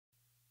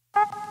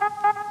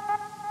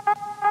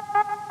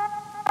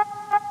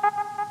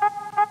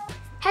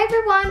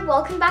everyone,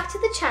 welcome back to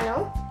the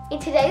channel. In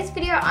today's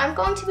video I'm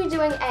going to be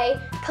doing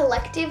a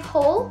collective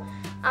haul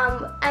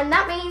and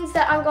that means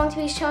that I'm going to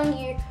be showing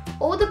you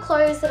all the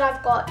clothes that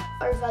I've got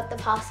over the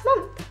past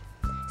month.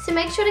 So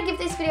make sure to give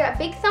this video a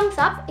big thumbs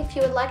up if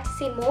you would like to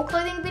see more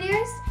clothing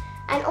videos,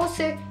 and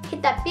also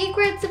hit that big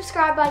red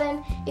subscribe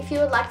button if you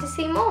would like to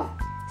see more.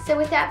 So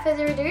without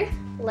further ado,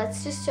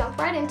 let's just jump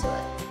right into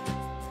it.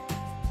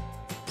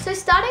 So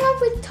starting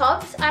off with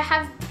tops, I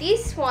have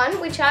this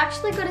one which I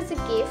actually got as a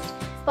gift,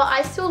 but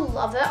I still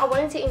love it. I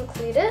wanted to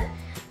include it.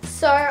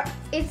 So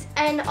it's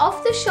an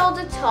off the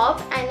shoulder top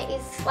and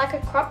it's like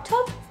a crop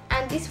top,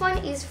 and this one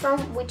is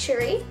from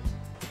Witchery.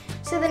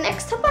 So the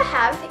next top I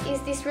have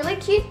is this really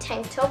cute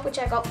tank top which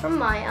I got from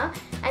Maya,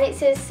 and it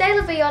says "C'est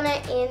la vie" on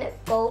it in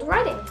gold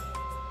writing.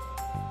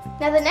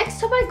 Now the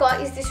next top I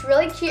got is this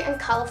really cute and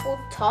colourful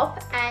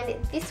top,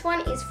 and this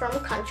one is from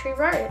Country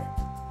Road.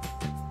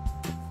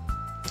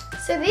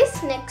 So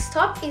this next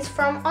top is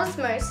from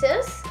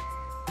Osmosis.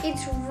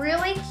 It's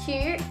really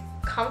cute,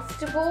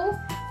 comfortable,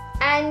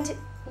 and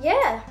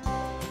yeah.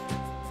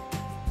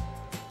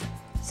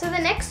 So the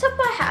next top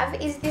I have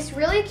is this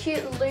really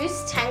cute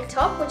loose tank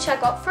top which I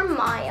got from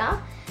Maya,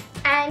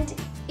 and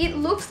it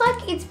looks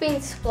like it's been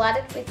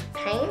splattered with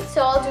paint,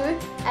 so I'll do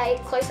a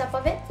close-up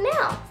of it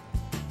now.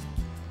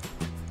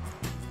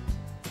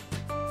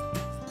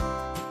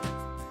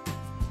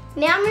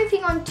 Now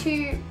moving on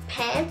to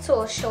pants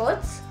or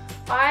shorts,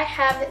 I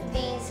have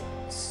these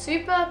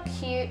super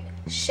cute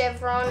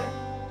chevron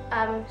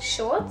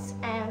shorts,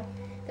 and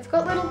they've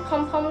got little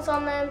pom-poms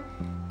on them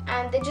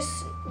and they're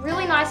just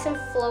really nice and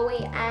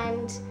flowy,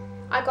 and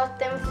I got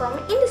them from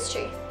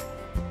Industry.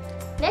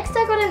 Next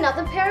I got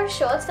another pair of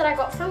shorts that I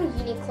got from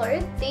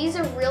Uniqlo. These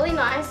are really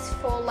nice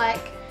for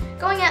like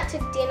going out to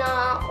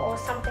dinner or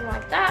something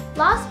like that.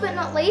 Last but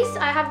not least,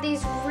 I have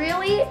these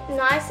really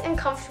nice and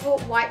comfortable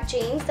white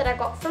jeans that I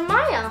got from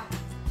Maya.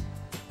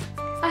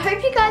 I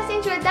hope you guys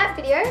enjoyed that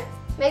video.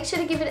 Make sure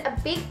to give it a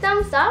big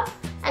thumbs up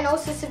and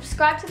also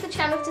subscribe to the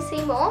channel to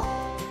see more.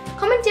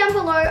 Comment down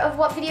below of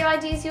what video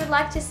ideas you would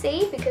like to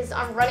see, because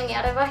I'm running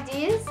out of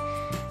ideas.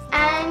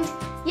 And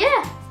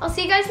yeah, I'll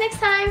see you guys next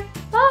time.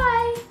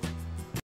 Bye!